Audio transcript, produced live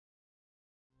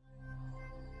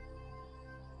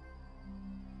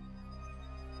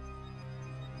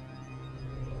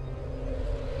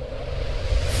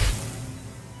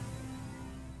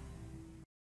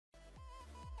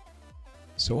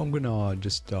So I'm gonna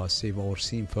just save our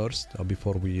scene first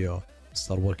before we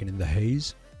start working in the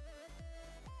haze.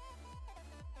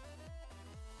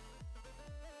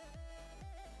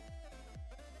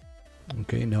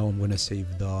 Okay, now I'm gonna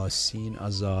save the scene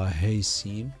as a haze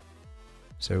scene,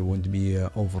 so it won't be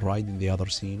overriding the other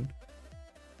scene.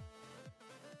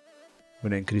 I'm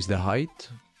gonna increase the height.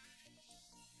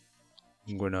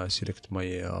 I'm gonna select my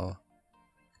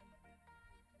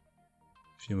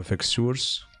fumefx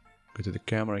source, go to the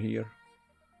camera here.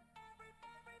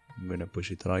 I'm gonna push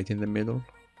it right in the middle,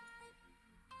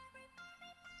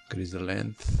 increase the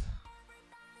length,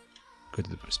 go to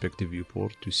the perspective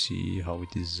viewport to see how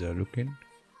it is looking.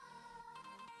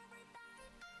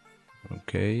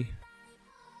 Okay,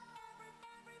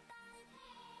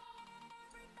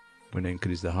 I'm gonna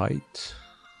increase the height.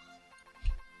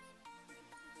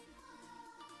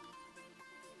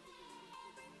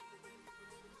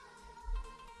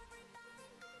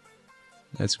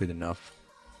 That's good enough.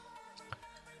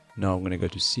 Now I'm gonna go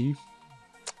to C,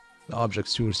 the object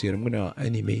source here. I'm gonna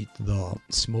animate the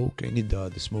smoke. I need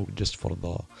the smoke just for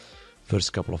the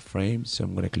first couple of frames, so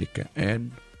I'm gonna click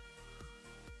N,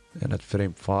 and at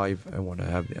frame 5 I want to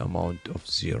have the amount of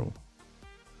 0.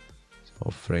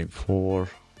 So frame 4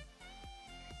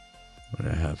 I'm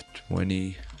gonna have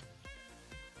 20.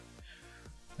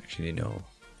 Actually no,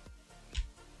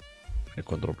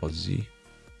 Ctrl plus Z.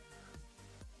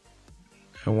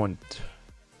 I want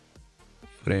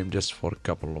frame just for a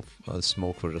couple of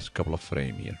smoke for just a couple of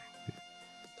frame here.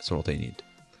 That's what I need.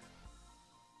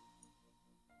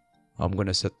 I'm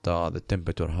gonna set the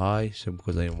temperature high, so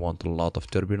because I want a lot of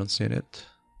turbulence in it.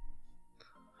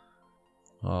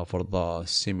 For the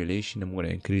simulation, I'm gonna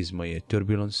increase my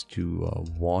turbulence to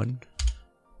 1,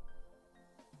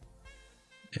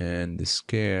 and the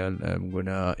scale I'm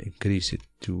gonna increase it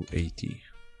to 80.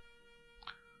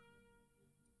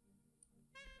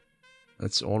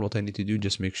 That's all what I need to do.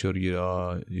 Just make sure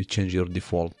you change your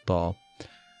default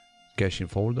caching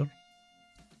folder.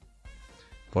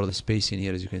 For the spacing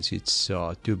here, as you can see, it's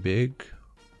too big.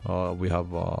 We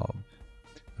have a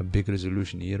big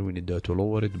resolution here. We need to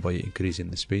lower it by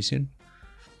increasing the spacing.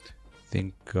 I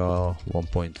think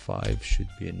 1.5 should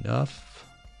be enough.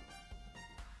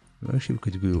 Actually, we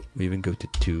could even go to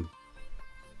 2.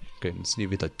 Okay, let's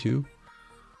leave it at 2.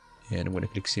 And I'm going to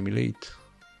click simulate.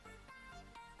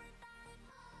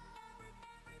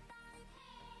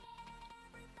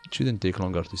 It shouldn't take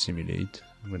longer to simulate.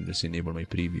 I'm going to just enable my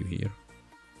preview here.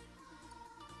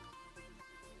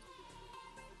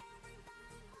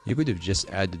 You could have just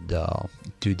added the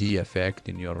 2D effect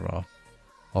in your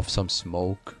of some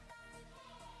smoke,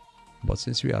 but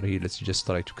since we are here, let's just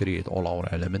try to create all our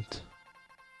element.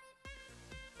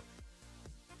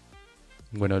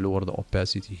 I'm going to lower the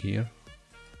opacity here.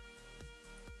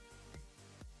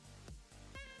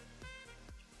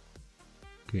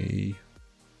 Okay.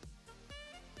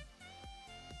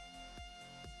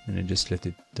 And then just let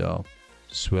it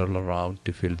swirl around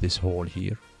to fill this hole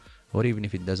here, or even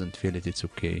if it doesn't fill it, it's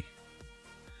okay.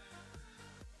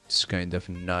 It's kind of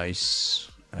nice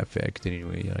effect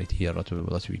anyway right here that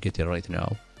we get it right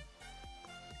now.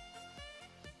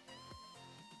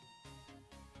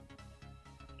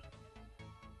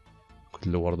 Could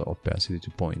lower the opacity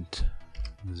to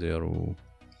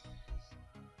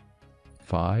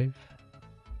 0.05.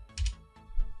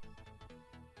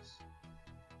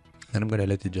 And I'm gonna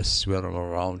let it just swirl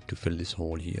around to fill this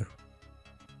hole here.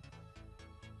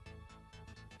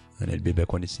 And I'll be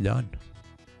back when it's done.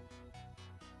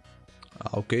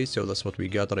 Okay, so that's what we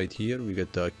got right here. We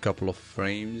got a couple of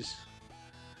frames.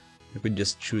 You could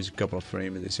just choose a couple of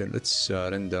frames. They said let's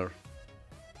render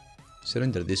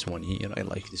this one here. I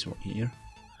like this one here.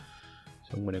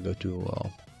 So I'm gonna go to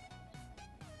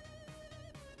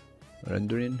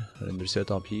render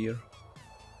setup here.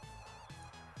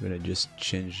 I'm gonna just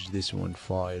change this one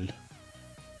file,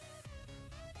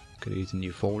 create a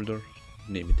new folder,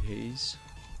 name it haze,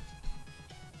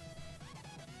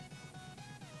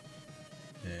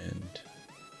 and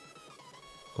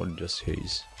call it just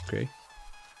haze. Okay,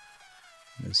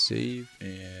 I'm gonna save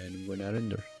and I'm gonna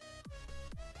render.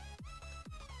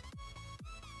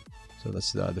 So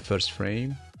that's the first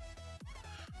frame.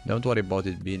 Don't worry about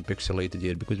it being pixelated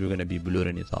here because we're gonna be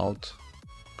blurring it out.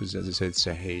 Because as I said, it's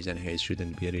a haze, and haze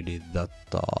shouldn't be really that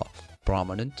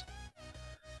prominent.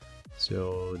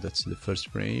 So that's the first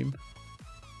frame.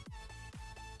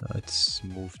 Let's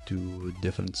move to a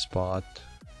different spot.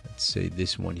 Let's say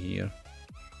this one here.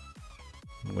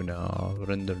 I'm gonna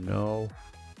render now.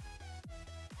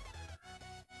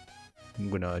 I'm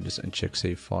gonna just uncheck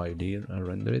save file here and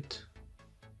render it.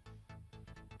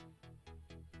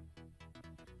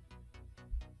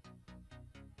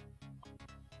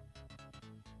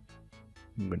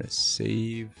 I'm gonna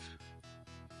save.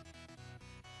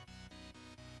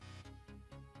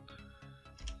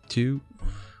 Two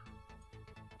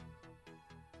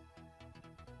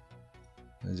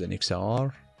as an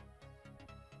XR.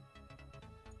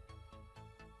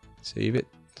 Save it.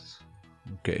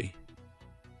 Okay.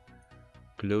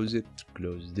 Close it.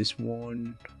 Close this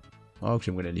one.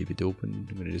 Actually, I'm gonna leave it open.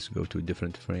 I'm gonna just go to a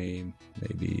different frame.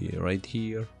 Maybe right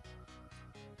here.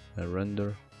 And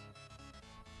render.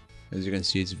 As you can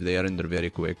see, they render very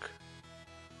quick.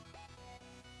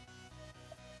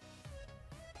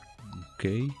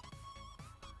 Okay. I'm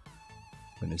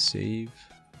gonna save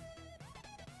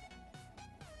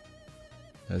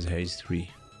as haze 3.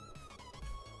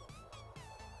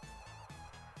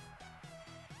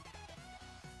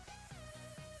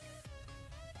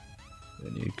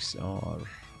 Then XR.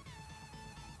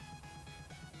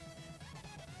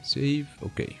 Save.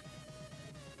 Okay.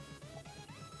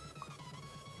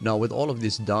 Now with all of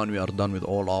this done, we are done with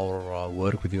all our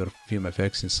work with your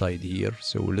fumefx inside here.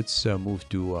 So let's move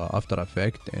to After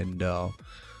Effects and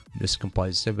just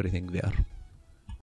compose everything there.